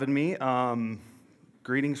Me.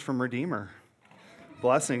 Greetings from Redeemer.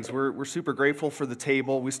 Blessings. We're super grateful for the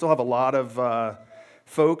table. We still have a lot of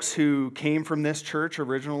folks who came from this church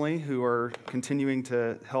originally who are continuing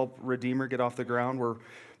to help Redeemer get off the ground. We're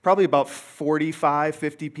probably about 45,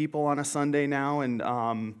 50 people on a Sunday now,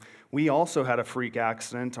 and we also had a freak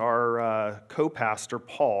accident. Our co-pastor,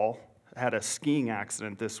 Paul, had a skiing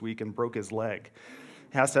accident this week and broke his leg.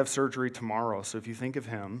 He has to have surgery tomorrow, so if you think of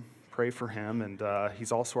him, pray for him, and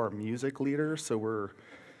he's also our music leader, so we're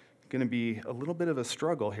going to be a little bit of a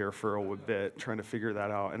struggle here for a bit, trying to figure that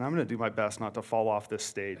out, and I'm going to do my best not to fall off this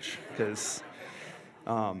stage, because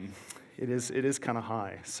it is kind of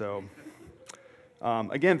high, so...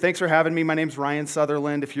 Again, thanks for having me. My name's Ryan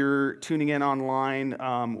Sutherland. If you're tuning in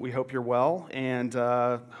online, we hope you're well, and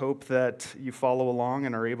hope that you follow along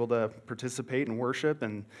and are able to participate and worship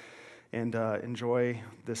and enjoy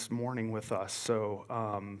this morning with us. So,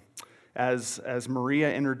 as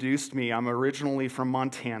Maria introduced me, I'm originally from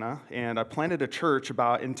Montana, and I planted a church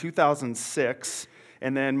about in 2006.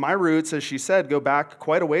 And then my roots, as she said, go back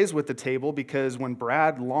quite a ways with the table, because when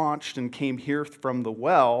Brad launched and came here from the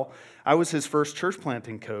well, I was his first church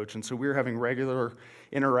planting coach. And so we were having regular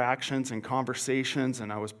interactions and conversations,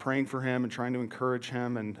 and I was praying for him and trying to encourage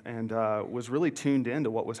him, and was really tuned into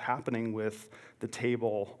what was happening with the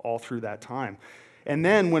table all through that time. And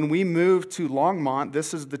then when we moved to Longmont,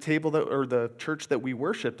 this is the table or the church that we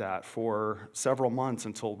worshiped at for several months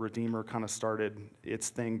until Redeemer kind of started its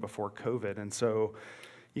thing before COVID. And so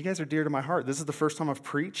you guys are dear to my heart. This is the first time I've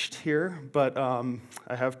preached here, but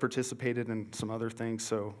I have participated in some other things,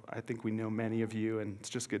 so I think we know many of you, and it's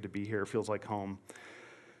just good to be here. It feels like home.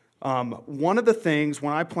 One of the things,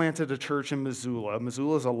 when I planted a church in Missoula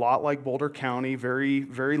is a lot like Boulder County, very,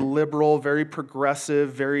 very liberal, very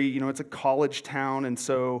progressive, it's a college town, and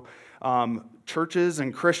so churches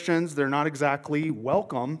and Christians, they're not exactly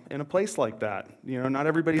welcome in a place like that. Not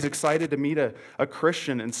everybody's excited to meet a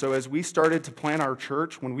Christian, and so as we started to plant our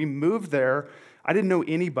church, when we moved there, I didn't know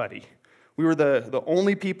anybody. We were the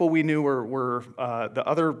only people we knew were the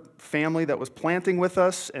other family that was planting with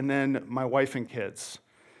us, and then my wife and kids.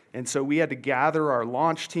 And so we had to gather our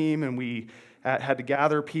launch team, and we had to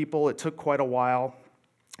gather people. It took quite a while.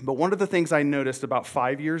 But one of the things I noticed about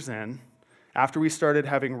 5 years in, after we started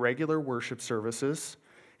having regular worship services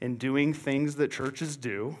and doing things that churches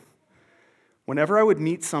do, whenever I would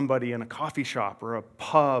meet somebody in a coffee shop or a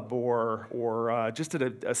pub or just at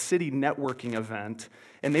a city networking event,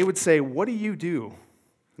 and they would say, "What do you do?"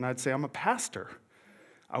 And I'd say, "I'm a pastor."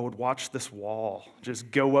 I would watch this wall just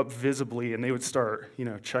go up visibly, and they would start,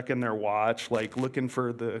 checking their watch, like looking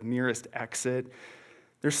for the nearest exit.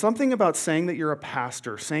 There's something about saying that you're a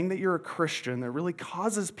pastor, saying that you're a Christian, that really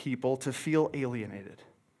causes people to feel alienated,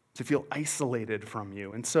 to feel isolated from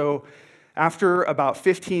you. And so after about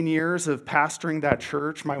 15 years of pastoring that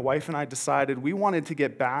church, my wife and I decided we wanted to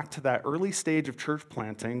get back to that early stage of church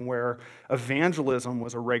planting where evangelism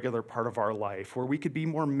was a regular part of our life, where we could be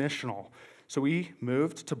more missional. So we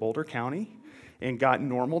moved to Boulder County and got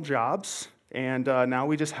normal jobs, and now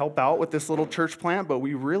we just help out with this little church plant, but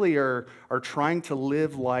we really are trying to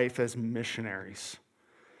live life as missionaries.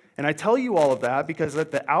 And I tell you all of that because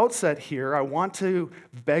at the outset here, I want to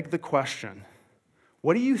beg the question,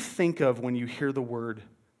 what do you think of when you hear the word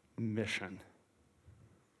mission?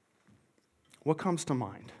 What comes to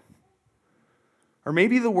mind? Or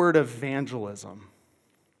maybe the word evangelism.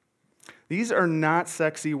 These are not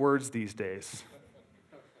sexy words these days.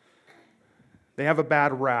 They have a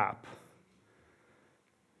bad rap.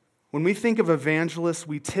 When we think of evangelists,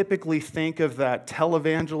 we typically think of that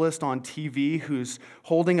televangelist on TV who's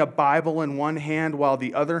holding a Bible in one hand while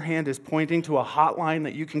the other hand is pointing to a hotline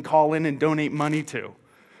that you can call in and donate money to.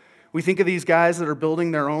 We think of these guys that are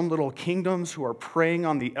building their own little kingdoms, who are preying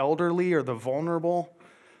on the elderly or the vulnerable,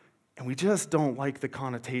 and we just don't like the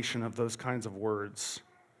connotation of those kinds of words.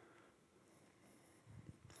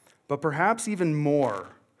 But perhaps even more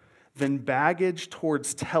than baggage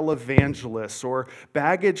towards televangelists or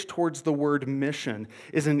baggage towards the word mission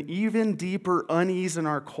is an even deeper unease in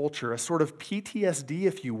our culture, a sort of PTSD,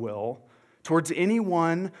 if you will, towards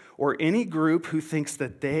anyone or any group who thinks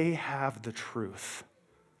that they have the truth.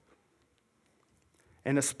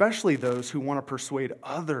 And especially those who want to persuade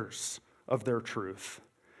others of their truth.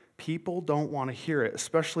 People don't want to hear it,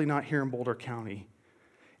 especially not here in Boulder County.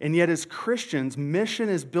 And yet, as Christians, mission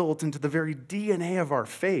is built into the very DNA of our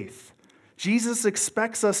faith. Jesus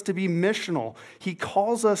expects us to be missional. He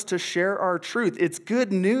calls us to share our truth. It's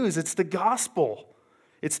good news. It's the gospel.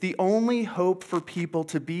 It's the only hope for people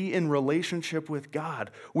to be in relationship with God.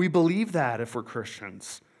 We believe that if we're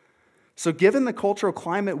Christians. So given the cultural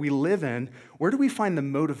climate we live in, where do we find the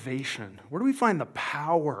motivation? Where do we find the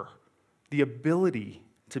power, the ability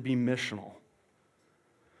to be missional?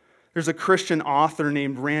 There's a Christian author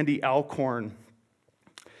named Randy Alcorn.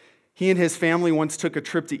 He and his family once took a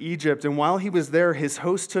trip to Egypt, and while he was there, his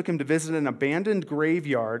host took him to visit an abandoned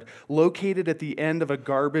graveyard located at the end of a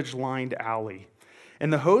garbage-lined alley.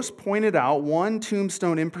 And the host pointed out one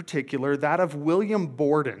tombstone in particular, that of William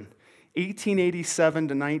Borden, 1887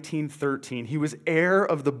 to 1913. He was heir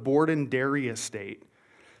of the Borden Dairy Estate.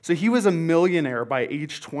 So he was a millionaire by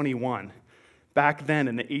age 21. Back then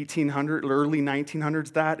in the 1800s, early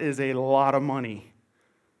 1900s, that is a lot of money.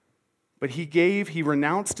 But he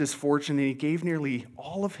renounced his fortune and he gave nearly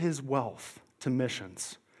all of his wealth to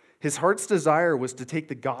missions. His heart's desire was to take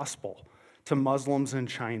the gospel to Muslims in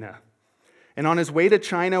China. And on his way to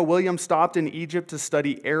China, William stopped in Egypt to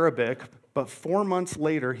study Arabic, but 4 months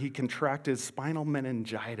later, he contracted spinal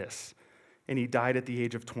meningitis, and he died at the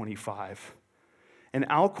age of 25. And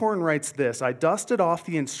Alcorn writes this: "I dusted off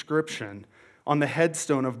the inscription on the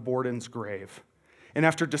headstone of Borden's grave. And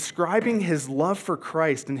after describing his love for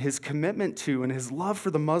Christ and his commitment to and his love for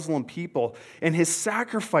the Muslim people and his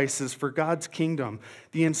sacrifices for God's kingdom,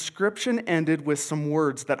 the inscription ended with some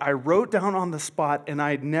words that I wrote down on the spot and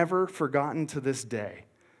I had never forgotten to this day.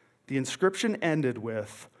 The inscription ended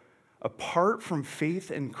with, 'Apart from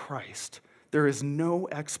faith in Christ, there is no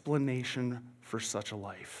explanation for such a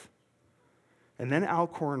life.'" And then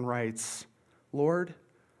Alcorn writes, "Lord,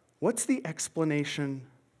 what's the explanation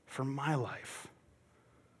for my life?"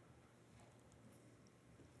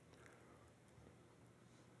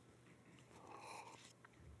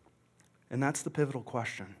 And that's the pivotal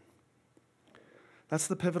question. That's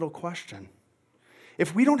the pivotal question.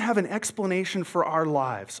 If we don't have an explanation for our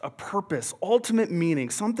lives, a purpose, ultimate meaning,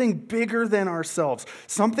 something bigger than ourselves,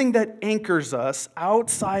 something that anchors us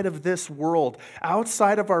outside of this world,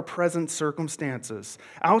 outside of our present circumstances,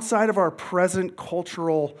 outside of our present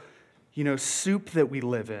cultural, soup that we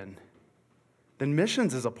live in, then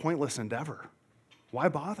missions is a pointless endeavor. Why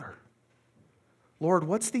bother? Lord,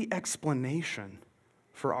 what's the explanation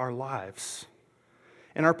for our lives?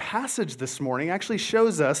 And our passage this morning actually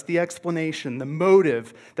shows us the explanation, the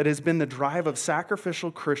motive that has been the drive of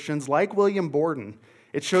sacrificial Christians like William Borden.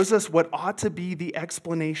 It shows us what ought to be the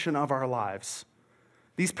explanation of our lives.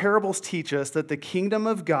 These parables teach us that the kingdom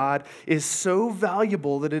of God is so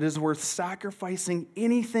valuable that it is worth sacrificing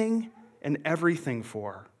anything and everything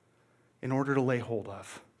for in order to lay hold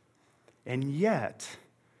of. And yet,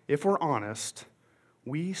 if we're honest,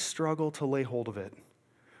 we struggle to lay hold of it.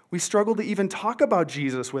 We struggle to even talk about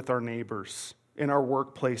Jesus with our neighbors, in our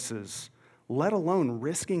workplaces, let alone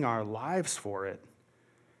risking our lives for it.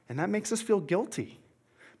 And that makes us feel guilty,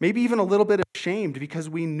 maybe even a little bit ashamed because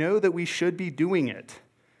we know that we should be doing it.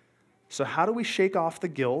 So how do we shake off the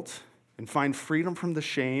guilt and find freedom from the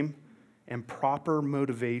shame and proper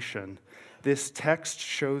motivation? This text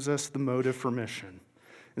shows us the motive for mission.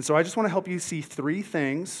 And so I just want to help you see three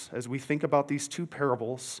things as we think about these two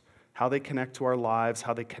parables, how they connect to our lives,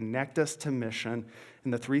 how they connect us to mission.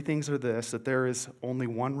 And the three things are this: that there is only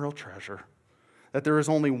one real treasure, that there is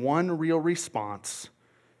only one real response,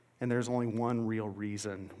 and there's only one real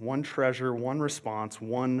reason. One treasure, one response,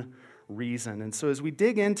 one reason. And so as we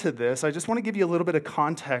dig into this, I just want to give you a little bit of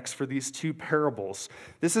context for these two parables.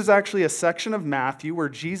 This is actually a section of Matthew where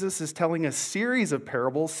Jesus is telling a series of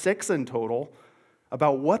parables, 6 in total,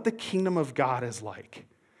 about what the kingdom of God is like.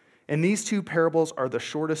 And these two parables are the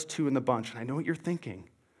shortest two in the bunch. And I know what you're thinking.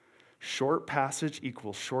 Short passage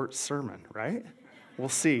equals short sermon, right? We'll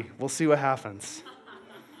see. We'll see what happens.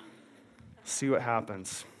 See what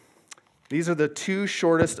happens. These are the two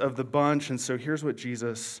shortest of the bunch. And so here's what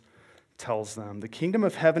Jesus tells them. The kingdom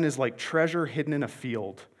of heaven is like treasure hidden in a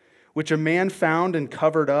field, which a man found and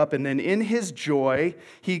covered up. And then in his joy,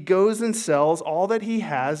 he goes and sells all that he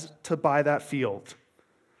has to buy that field.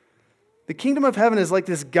 The kingdom of heaven is like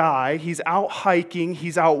this guy. He's out hiking.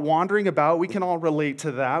 He's out wandering about. We can all relate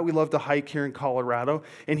to that. We love to hike here in Colorado.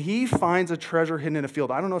 And he finds a treasure hidden in a field.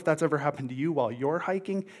 I don't know if that's ever happened to you while you're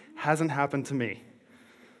hiking. Hasn't happened to me.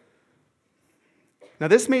 Now,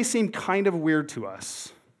 this may seem kind of weird to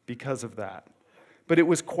us because of that. But it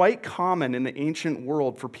was quite common in the ancient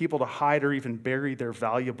world for people to hide or even bury their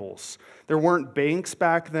valuables. There weren't banks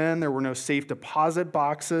back then. There were no safe deposit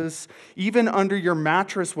boxes. Even under your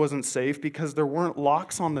mattress wasn't safe because there weren't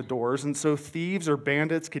locks on the doors, and so thieves or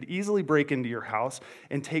bandits could easily break into your house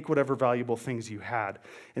and take whatever valuable things you had.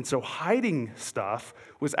 And so hiding stuff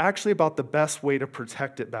was actually about the best way to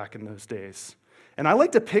protect it back in those days. And I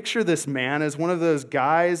like to picture this man as one of those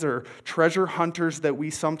guys or treasure hunters that we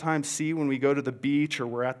sometimes see when we go to the beach or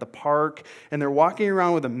we're at the park, and they're walking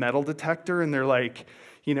around with a metal detector, and they're like,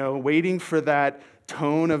 waiting for that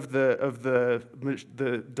tone of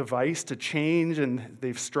the device to change, and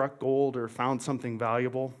they've struck gold or found something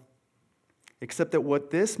valuable. Except that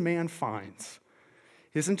what this man finds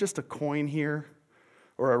isn't just a coin here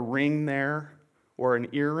or a ring there or an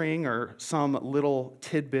earring or some little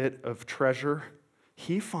tidbit of treasure.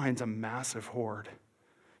 He finds a massive hoard.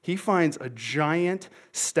 He finds a giant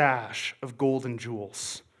stash of gold and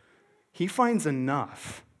jewels. He finds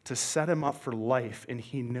enough to set him up for life, and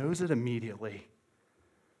he knows it immediately.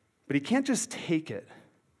 But he can't just take it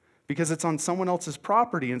because it's on someone else's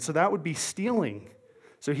property, and so that would be stealing.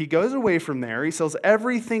 So he goes away from there. He sells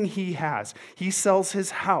everything he has. He sells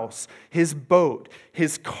his house, his boat,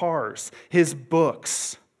 his cars, his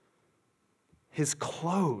books, his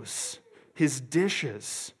clothes, his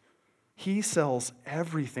dishes. He sells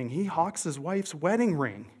everything. He hawks his wife's wedding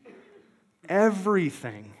ring.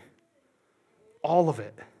 Everything. All of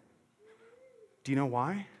it. Do you know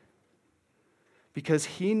why? Because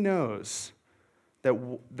he knows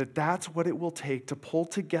that's what it will take to pull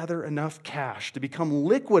together enough cash to become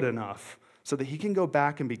liquid enough so that he can go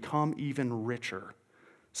back and become even richer,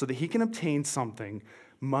 so that he can obtain something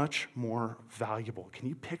much more valuable. Can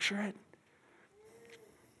you picture it?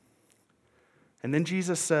 And then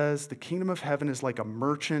Jesus says, the kingdom of heaven is like a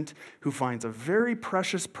merchant who finds a very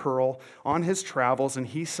precious pearl on his travels, and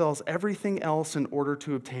he sells everything else in order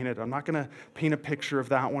to obtain it. I'm not going to paint a picture of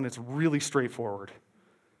that one. It's really straightforward.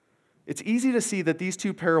 It's easy to see that these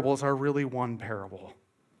two parables are really one parable.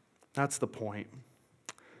 That's the point.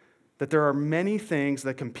 That there are many things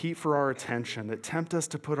that compete for our attention, that tempt us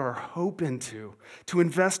to put our hope into, to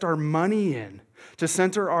invest our money in, to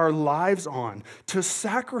center our lives on, to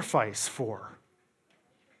sacrifice for.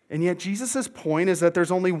 And yet Jesus' point is that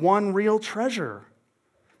there's only one real treasure.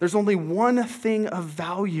 There's only one thing of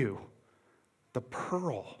value, the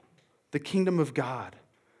pearl, the kingdom of God,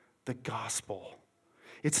 the gospel.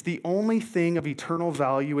 It's the only thing of eternal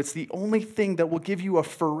value. It's the only thing that will give you a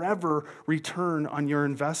forever return on your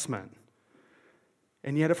investment.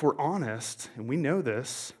 And yet, if we're honest, and we know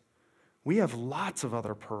this, we have lots of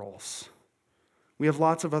other pearls. We have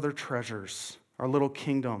lots of other treasures, our little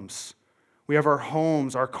kingdoms. We have our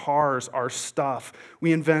homes, our cars, our stuff.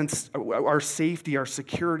 We invest our safety, our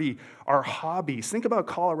security, our hobbies. Think about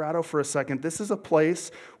Colorado for a second. This is a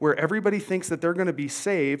place where everybody thinks that they're going to be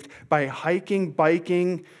saved by hiking,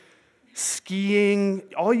 biking, skiing.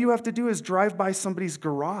 All you have to do is drive by somebody's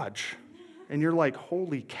garage. And you're like,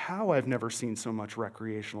 holy cow, I've never seen so much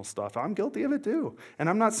recreational stuff. I'm guilty of it too. And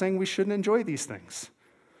I'm not saying we shouldn't enjoy these things.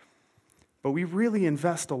 But we really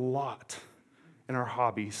invest a lot in our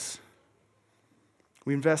hobbies.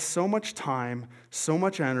 We invest so much time, so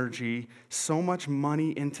much energy, so much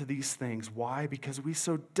money into these things. Why? Because we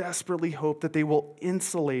so desperately hope that they will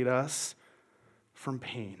insulate us from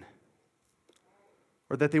pain,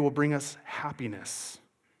 or that they will bring us happiness,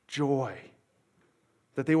 joy,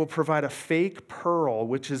 that they will provide a fake pearl,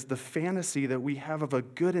 which is the fantasy that we have of a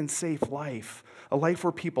good and safe life, a life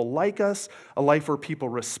where people like us, a life where people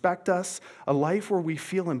respect us, a life where we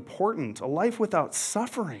feel important, a life without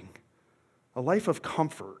suffering, a life of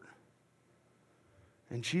comfort.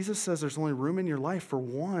 And Jesus says there's only room in your life for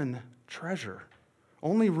one treasure,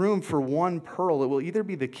 only room for one pearl. It will either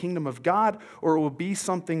be the kingdom of God or it will be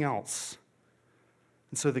something else.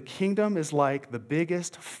 And so the kingdom is like the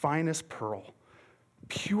biggest, finest pearl,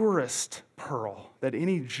 purest pearl that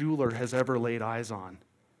any jeweler has ever laid eyes on.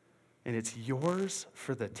 And it's yours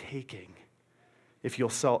for the taking if you'll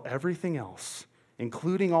sell everything else,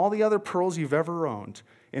 including all the other pearls you've ever owned,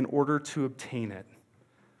 in order to obtain it.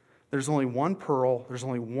 There's only one pearl, there's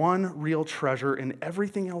only one real treasure, and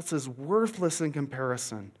everything else is worthless in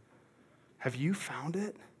comparison. Have you found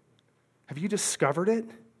it? Have you discovered it?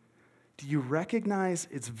 Do you recognize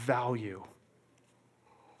its value?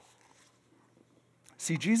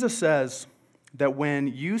 See, Jesus says that when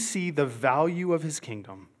you see the value of his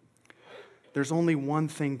kingdom, there's only one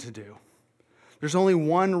thing to do. There's only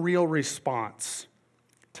one real response: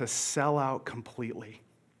 to sell out completely.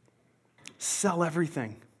 Sell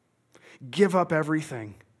everything. Give up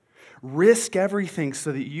everything. Risk everything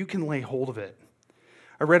so that you can lay hold of it.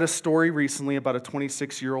 I read a story recently about a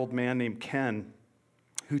 26-year-old man named Ken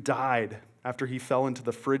who died after he fell into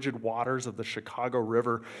the frigid waters of the Chicago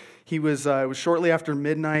River. It was shortly after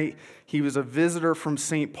midnight. He was a visitor from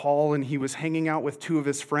St. Paul, and he was hanging out with two of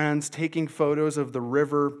his friends, taking photos of the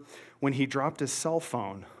river, when he dropped his cell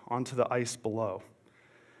phone onto the ice below.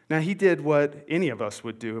 Now, he did what any of us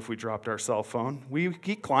would do if we dropped our cell phone.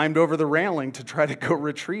 He climbed over the railing to try to go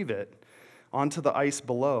retrieve it onto the ice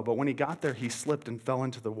below. But when he got there, he slipped and fell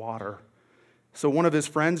into the water. So one of his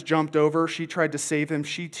friends jumped over. She tried to save him.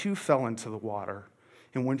 She too fell into the water.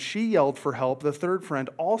 And when she yelled for help, the third friend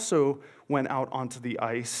also went out onto the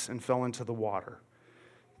ice and fell into the water.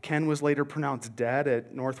 Ken was later pronounced dead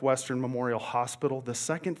at Northwestern Memorial Hospital. The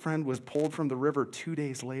second friend was pulled from the river 2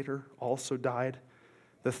 days later, also died.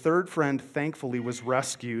 The third friend, thankfully, was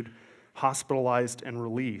rescued, hospitalized, and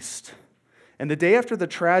released. And the day after the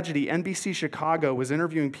tragedy, NBC Chicago was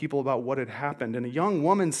interviewing people about what had happened, and a young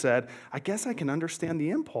woman said, "I guess I can understand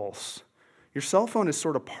the impulse. Your cell phone is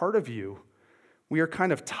sort of part of you. We are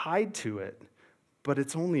kind of tied to it, but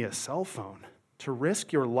it's only a cell phone. To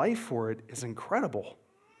risk your life for it is incredible."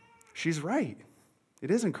 She's right.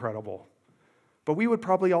 It is incredible. But we would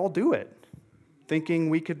probably all do it, thinking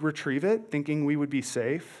we could retrieve it, thinking we would be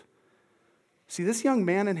safe. See, this young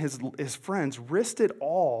man and his friends risked it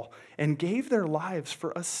all and gave their lives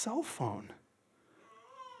for a cell phone.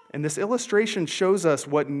 And this illustration shows us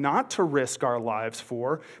what not to risk our lives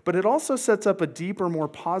for, but it also sets up a deeper, more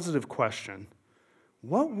positive question.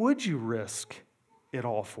 What would you risk it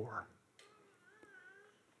all for?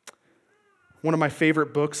 One of my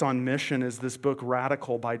favorite books on mission is this book,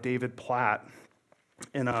 Radical, by David Platt.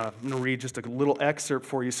 And I'm going to read just a little excerpt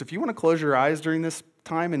for you. So if you want to close your eyes during this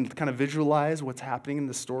time and kind of visualize what's happening in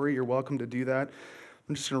the story, you're welcome to do that.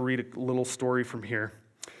 I'm just going to read a little story from here.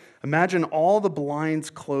 Imagine all the blinds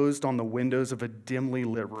closed on the windows of a dimly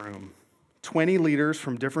lit room. 20 leaders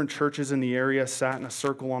from different churches in the area sat in a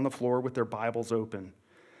circle on the floor with their Bibles open.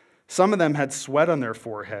 Some of them had sweat on their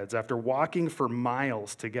foreheads after walking for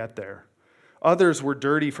miles to get there. Others were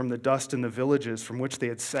dirty from the dust in the villages from which they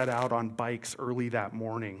had set out on bikes early that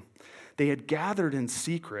morning. They had gathered in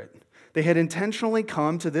secret. They had intentionally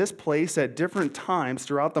come to this place at different times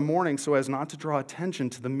throughout the morning so as not to draw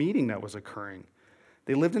attention to the meeting that was occurring.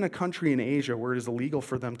 They lived in a country in Asia where it is illegal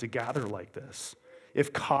for them to gather like this.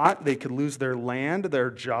 If caught, they could lose their land,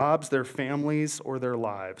 their jobs, their families, or their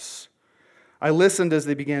lives. I listened as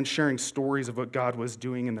they began sharing stories of what God was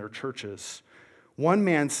doing in their churches. One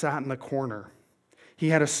man sat in the corner. He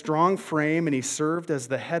had a strong frame and he served as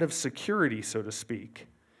the head of security, so to speak.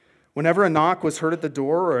 Whenever a knock was heard at the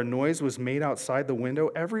door or a noise was made outside the window,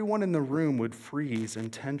 everyone in the room would freeze in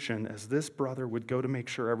tension as this brother would go to make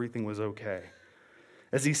sure everything was okay.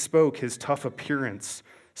 As he spoke, his tough appearance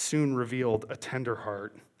soon revealed a tender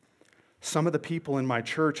heart. Some of the people in my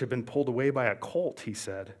church have been pulled away by a cult, he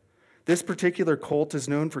said. This particular cult is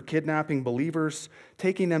known for kidnapping believers,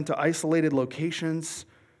 taking them to isolated locations,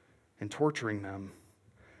 and torturing them.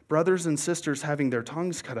 Brothers and sisters having their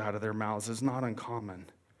tongues cut out of their mouths is not uncommon.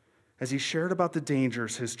 As he shared about the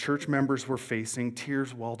dangers his church members were facing,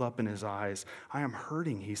 tears welled up in his eyes. "I am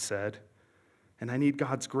hurting," he said, "and I need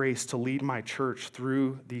God's grace to lead my church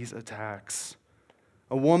through these attacks."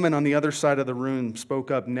 A woman on the other side of the room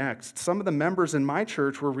spoke up next. "Some of the members in my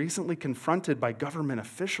church were recently confronted by government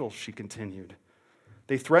officials," she continued.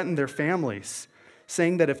 "They threatened their families,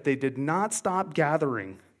 saying that if they did not stop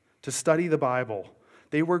gathering to study the Bible,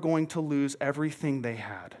 they were going to lose everything they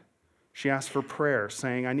had." She asked for prayer,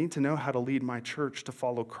 saying, "I need to know how to lead my church to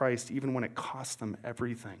follow Christ, even when it costs them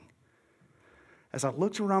everything." As I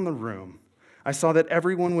looked around the room, I saw that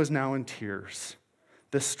everyone was now in tears.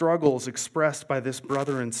 The struggles expressed by this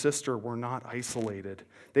brother and sister were not isolated.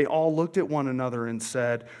 They all looked at one another and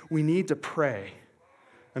said, "We need to pray."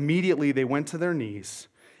 Immediately, they went to their knees,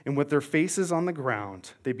 and with their faces on the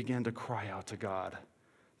ground, they began to cry out to God.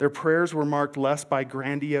 Their prayers were marked less by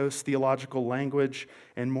grandiose theological language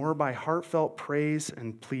and more by heartfelt praise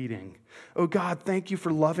and pleading. "Oh God, thank you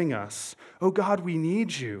for loving us. Oh God, we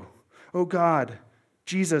need you. Oh God,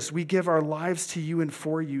 Jesus, we give our lives to you and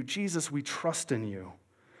for you. Jesus, we trust in you."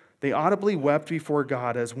 They audibly wept before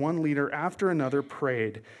God as one leader after another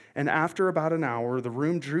prayed, and after about an hour, the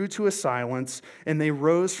room drew to a silence, and they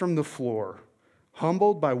rose from the floor.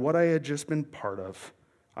 Humbled by what I had just been part of,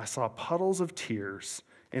 I saw puddles of tears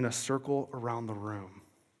in a circle around the room.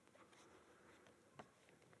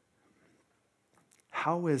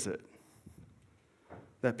 How is it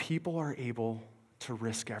that people are able to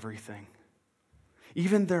risk everything,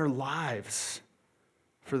 even their lives,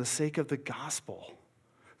 for the sake of the gospel,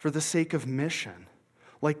 for the sake of mission,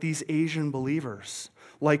 like these Asian believers,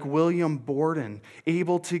 like William Borden,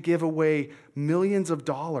 able to give away millions of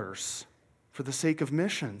dollars for the sake of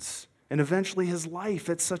missions, and eventually his life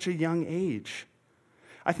at such a young age?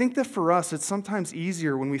 I think that for us, it's sometimes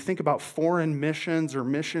easier when we think about foreign missions or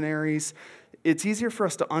missionaries. It's easier for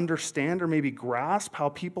us to understand or maybe grasp how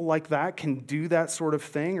people like that can do that sort of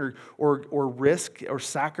thing or risk or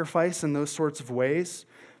sacrifice in those sorts of ways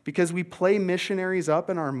because we play missionaries up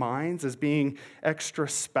in our minds as being extra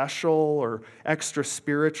special or extra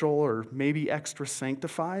spiritual or maybe extra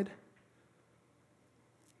sanctified.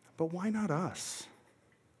 But why not us?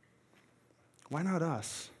 Why not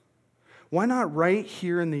us? Why not right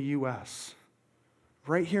here in the U.S.,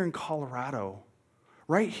 right here in Colorado,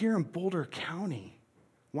 right here in Boulder County?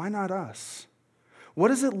 Why not us? What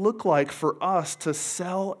does it look like for us to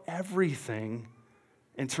sell everything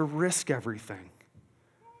and to risk everything?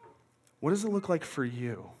 What does it look like for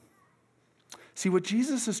you? See, what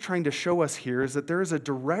Jesus is trying to show us here is that there is a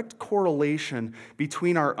direct correlation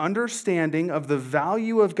between our understanding of the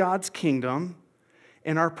value of God's kingdom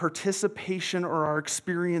and our participation or our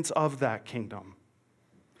experience of that kingdom.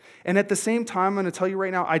 And at the same time, I'm going to tell you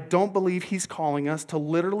right now, I don't believe he's calling us to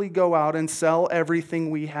literally go out and sell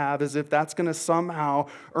everything we have as if that's going to somehow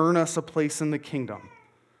earn us a place in the kingdom.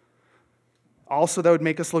 Also, that would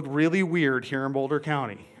make us look really weird here in Boulder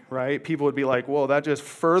County, right? People would be like, whoa, that just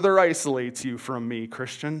further isolates you from me,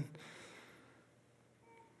 Christian.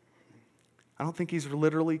 I don't think he's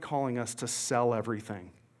literally calling us to sell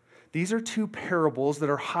everything. These are two parables that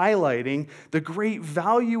are highlighting the great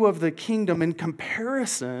value of the kingdom in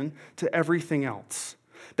comparison to everything else.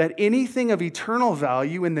 That anything of eternal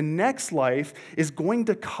value in the next life is going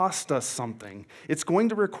to cost us something. It's going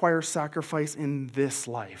to require sacrifice in this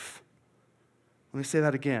life. Let me say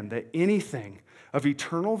that again, that anything of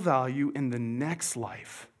eternal value in the next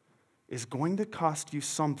life is going to cost you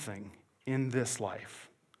something in this life.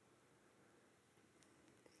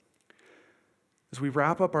 As we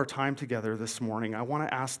wrap up our time together this morning, I want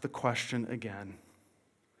to ask the question again.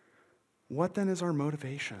 What then is our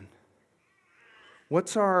motivation?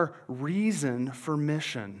 What's our reason for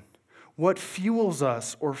mission? What fuels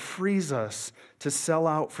us or frees us to sell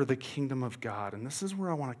out for the kingdom of God? And this is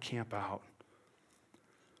where I want to camp out.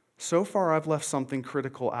 So far, I've left something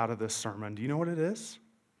critical out of this sermon. Do you know what it is?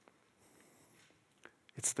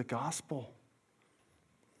 It's the gospel.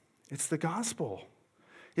 It's the gospel.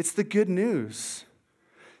 It's the good news.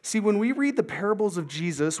 See, when we read the parables of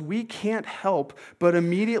Jesus, we can't help but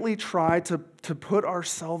immediately try to put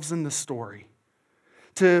ourselves in the story,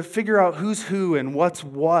 to figure out who's who and what's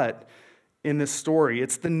what in this story.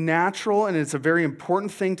 It's the natural and it's a very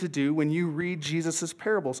important thing to do when you read Jesus'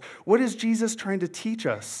 parables. What is Jesus trying to teach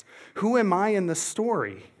us? Who am I in the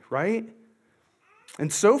story, right?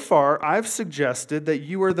 And so far, I've suggested that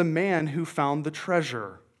you are the man who found the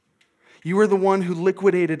treasure. You are the one who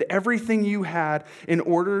liquidated everything you had in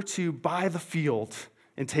order to buy the field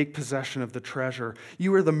and take possession of the treasure.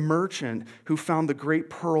 You are the merchant who found the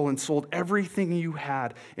great pearl and sold everything you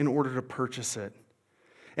had in order to purchase it.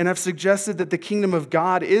 And I've suggested that the kingdom of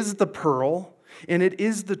God is the pearl and it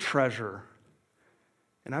is the treasure.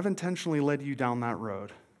 And I've intentionally led you down that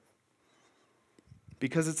road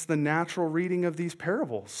because it's the natural reading of these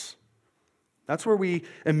parables. That's where we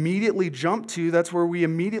immediately jump to. That's where we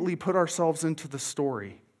immediately put ourselves into the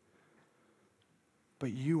story.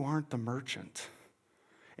 But you aren't the merchant,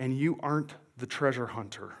 and you aren't the treasure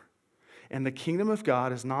hunter. And the kingdom of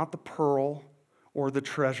God is not the pearl or the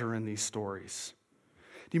treasure in these stories.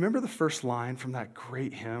 Do you remember the first line from that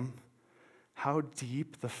great hymn? How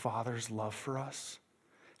deep the Father's love for us,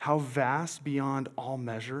 how vast beyond all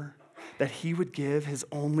measure, that he would give his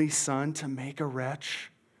only Son to make a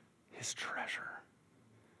wretch his treasure.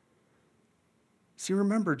 See,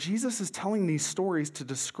 remember, Jesus is telling these stories to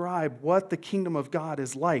describe what the kingdom of God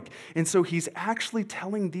is like. And so he's actually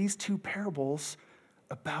telling these two parables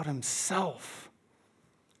about himself.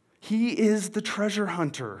 He is the treasure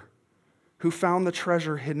hunter who found the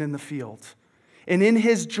treasure hidden in the field. And in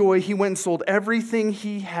his joy, he went and sold everything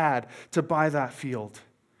he had to buy that field.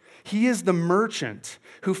 He is the merchant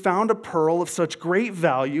who found a pearl of such great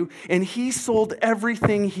value, and he sold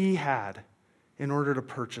everything he had in order to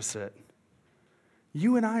purchase it.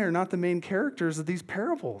 You and I are not the main characters of these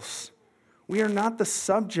parables. We are not the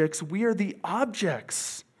subjects, we are the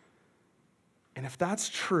objects. And if that's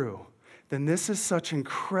true, then this is such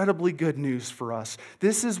incredibly good news for us.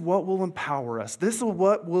 This is what will empower us. This is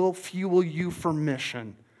what will fuel you for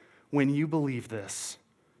mission when you believe this.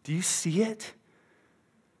 Do you see it?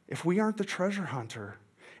 If we aren't the treasure hunter,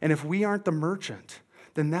 and if we aren't the merchant,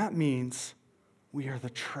 then that means we are the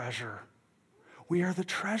treasure. We are the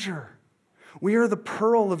treasure. We are the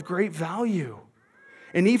pearl of great value.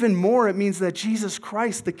 And even more, it means that Jesus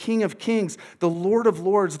Christ, the King of Kings, the Lord of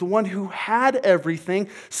Lords, the one who had everything,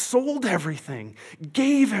 sold everything,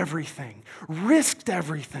 gave everything, risked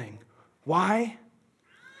everything. Why?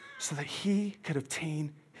 So that he could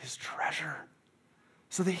obtain his treasure,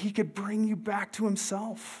 so that he could bring you back to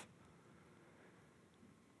himself.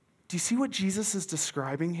 Do you see what Jesus is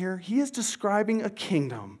describing here? He is describing a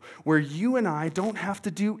kingdom where you and I don't have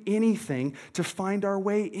to do anything to find our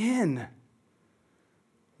way in.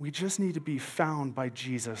 We just need to be found by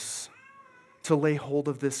Jesus to lay hold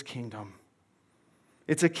of this kingdom.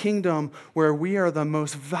 It's a kingdom where we are the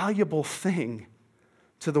most valuable thing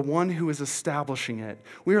to the one who is establishing it.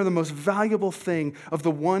 We are the most valuable thing of the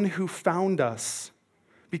one who found us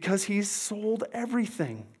because he's sold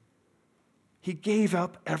everything. He gave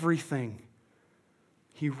up everything.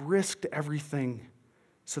 He risked everything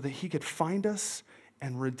so that he could find us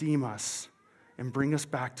and redeem us and bring us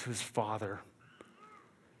back to his Father.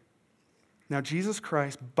 Now, Jesus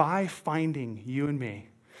Christ, by finding you and me,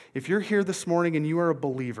 if you're here this morning and you are a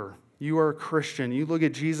believer, you are a Christian, you look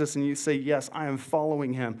at Jesus and you say, yes, I am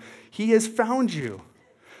following him, he has found you.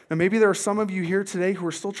 Now, maybe there are some of you here today who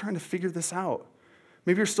are still trying to figure this out.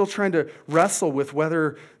 Maybe you're still trying to wrestle with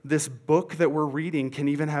whether this book that we're reading can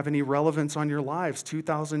even have any relevance on your lives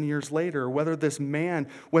 2,000 years later, or whether this man,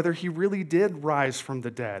 whether he really did rise from the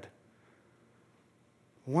dead.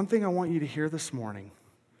 One thing I want you to hear this morning,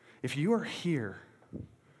 if you are here,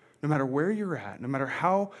 no matter where you're at, no matter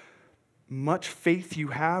how much faith you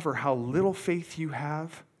have or how little faith you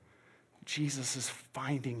have, Jesus is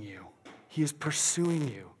finding you. He is pursuing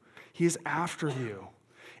you. He is after you.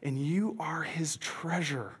 And you are his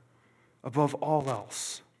treasure above all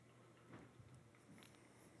else.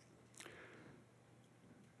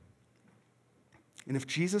 And if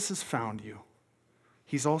Jesus has found you,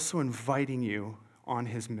 he's also inviting you on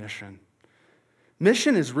his mission.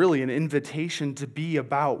 Mission is really an invitation to be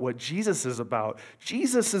about what Jesus is about.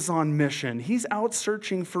 Jesus is on mission. He's out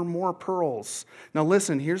searching for more pearls. Now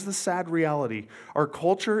listen, here's the sad reality. Our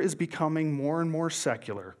culture is becoming more and more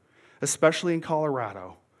secular, especially in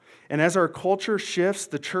Colorado. And as our culture shifts,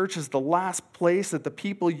 the church is the last place that the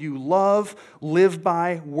people you love, live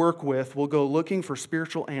by, work with will go looking for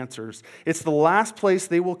spiritual answers. It's the last place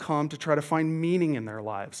they will come to try to find meaning in their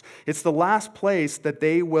lives. It's the last place that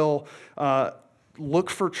they will look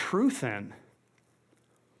for truth in.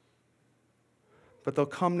 But they'll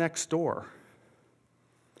come next door.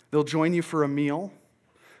 They'll join you for a meal,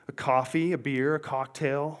 a coffee, a beer, a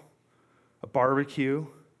cocktail, a barbecue.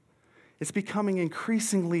 It's becoming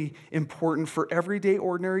increasingly important for everyday,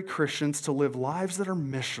 ordinary Christians to live lives that are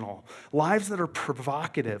missional, lives that are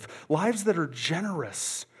provocative, lives that are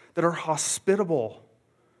generous, that are hospitable,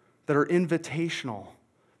 that are invitational,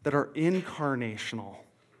 that are incarnational.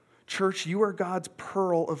 Church, you are God's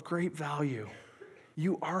pearl of great value.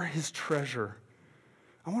 You are his treasure.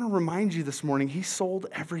 I want to remind you this morning, he sold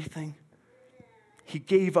everything. He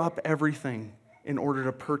gave up everything in order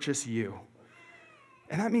to purchase you.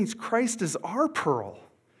 And that means Christ is our pearl.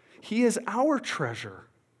 He is our treasure.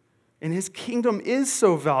 And his kingdom is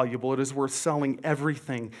so valuable, it is worth selling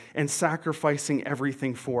everything and sacrificing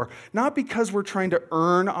everything for. Not because we're trying to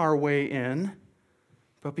earn our way in,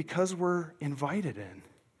 but because we're invited in,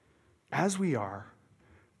 as we are,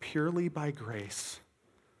 purely by grace.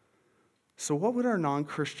 So what would our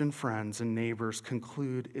non-Christian friends and neighbors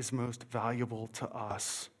conclude is most valuable to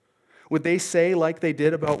us? Would they say, like they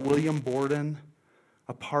did about William Borden,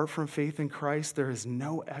 apart from faith in Christ, there is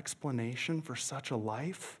no explanation for such a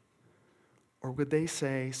life? Or would they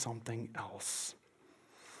say something else?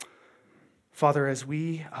 Father, as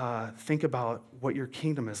we think about what your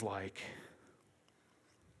kingdom is like,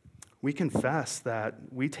 we confess that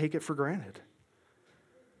we take it for granted.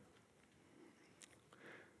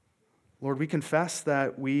 Lord, we confess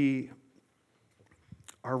that we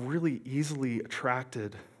are really easily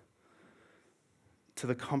attracted to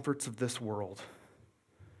the comforts of this world.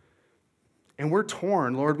 And we're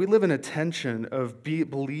torn, Lord. We live in a tension of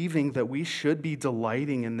believing that we should be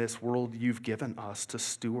delighting in this world you've given us to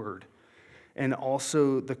steward, and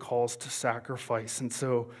also the calls to sacrifice. And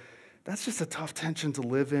so that's just a tough tension to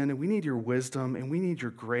live in, and we need your wisdom, and we need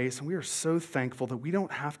your grace, and we are so thankful that we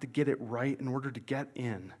don't have to get it right in order to get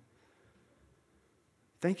in.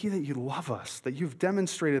 Thank you that you love us, that you've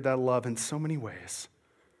demonstrated that love in so many ways,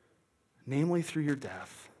 namely through your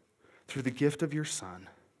death, through the gift of your Son.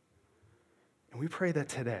 And we pray that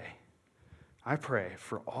today, I pray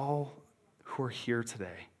for all who are here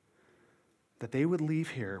today, that they would leave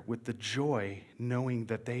here with the joy knowing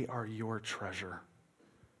that they are your treasure.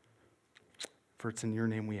 For it's in your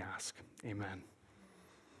name we ask. Amen.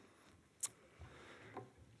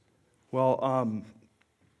 Well,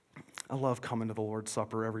 I love coming to the Lord's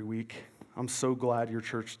Supper every week. I'm so glad your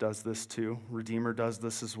church does this too. Redeemer does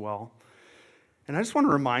this as well. And I just want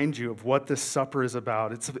to remind you of what this supper is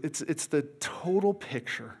about. It's the total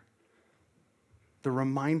picture, the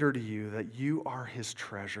reminder to you that you are his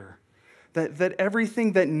treasure, that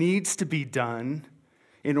everything that needs to be done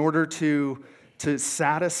in order to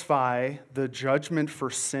satisfy the judgment for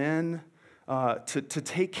sin, to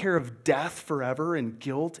take care of death forever and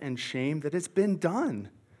guilt and shame, that it's been done.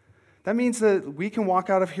 That means that we can walk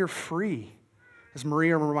out of here free, as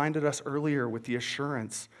Maria reminded us earlier with the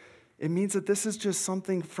assurance. It means that this is just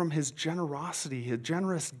something from his generosity, his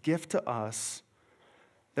generous gift to us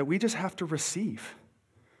that we just have to receive.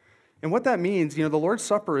 And what that means, the Lord's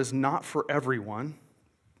Supper is not for everyone.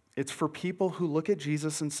 It's for people who look at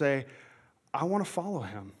Jesus and say, I want to follow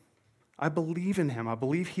him. I believe in him. I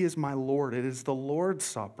believe he is my Lord. It is the Lord's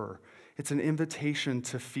Supper. It's an invitation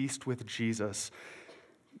to feast with Jesus.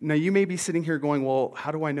 Now, you may be sitting here going, well, how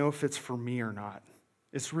do I know if it's for me or not?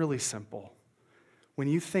 It's really simple. When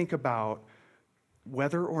you think about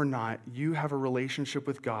whether or not you have a relationship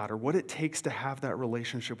with God or what it takes to have that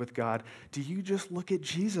relationship with God, do you just look at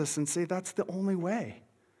Jesus and say, that's the only way?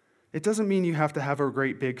 It doesn't mean you have to have a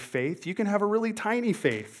great big faith. You can have a really tiny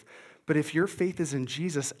faith. But if your faith is in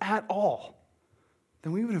Jesus at all,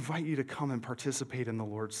 then we would invite you to come and participate in the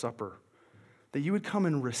Lord's Supper, that you would come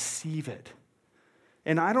and receive it.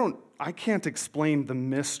 And I can't explain the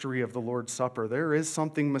mystery of the Lord's Supper. There is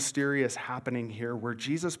something mysterious happening here where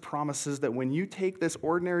Jesus promises that when you take this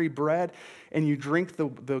ordinary bread and you drink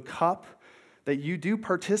the cup, that you do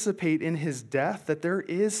participate in his death, that there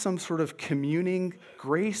is some sort of communing.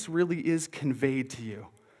 Grace really is conveyed to you.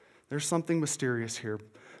 There's something mysterious here.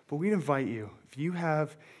 But we'd invite you, if you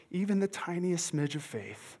have even the tiniest smidge of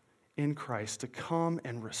faith in Christ, to come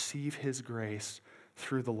and receive his grace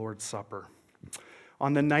through the Lord's Supper.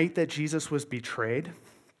 On the night that Jesus was betrayed,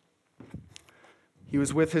 he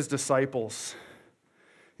was with his disciples,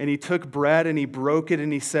 and he took bread and he broke it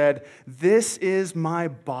and he said, "This is my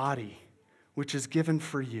body, which is given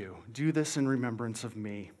for you. Do this in remembrance of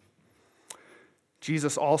me."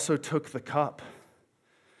 Jesus also took the cup,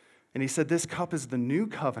 and he said, "This cup is the new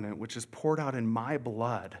covenant, which is poured out in my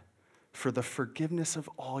blood for the forgiveness of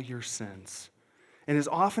all your sins. And as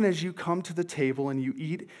often as you come to the table and you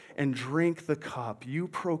eat and drink the cup, you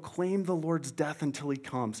proclaim the Lord's death until he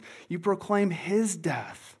comes. You proclaim his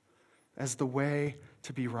death as the way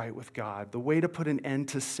to be right with God, the way to put an end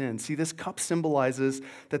to sin." See, this cup symbolizes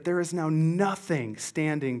that there is now nothing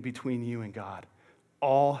standing between you and God.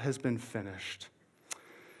 All has been finished.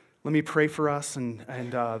 Let me pray for us, and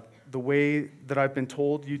the way that I've been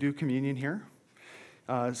told you do communion here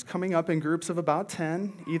is coming up in groups of about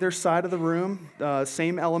 10, either side of the room,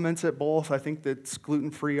 same elements at both. I think that's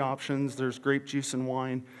gluten-free options. There's grape juice and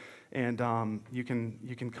wine, and you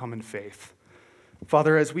can come in faith.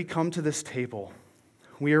 Father, as we come to this table,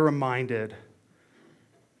 we are reminded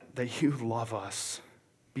that you love us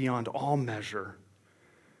beyond all measure,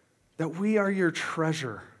 that we are your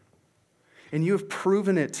treasure, and you have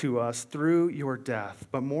proven it to us through your death.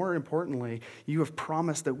 But more importantly, you have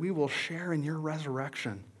promised that we will share in your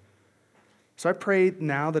resurrection. So I pray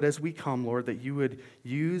now that as we come, Lord, that you would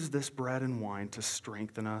use this bread and wine to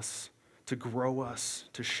strengthen us, to grow us,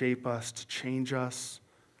 to shape us, to change us,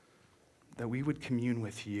 that we would commune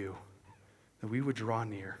with you, that we would draw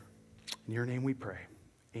near. In your name we pray.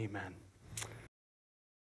 Amen.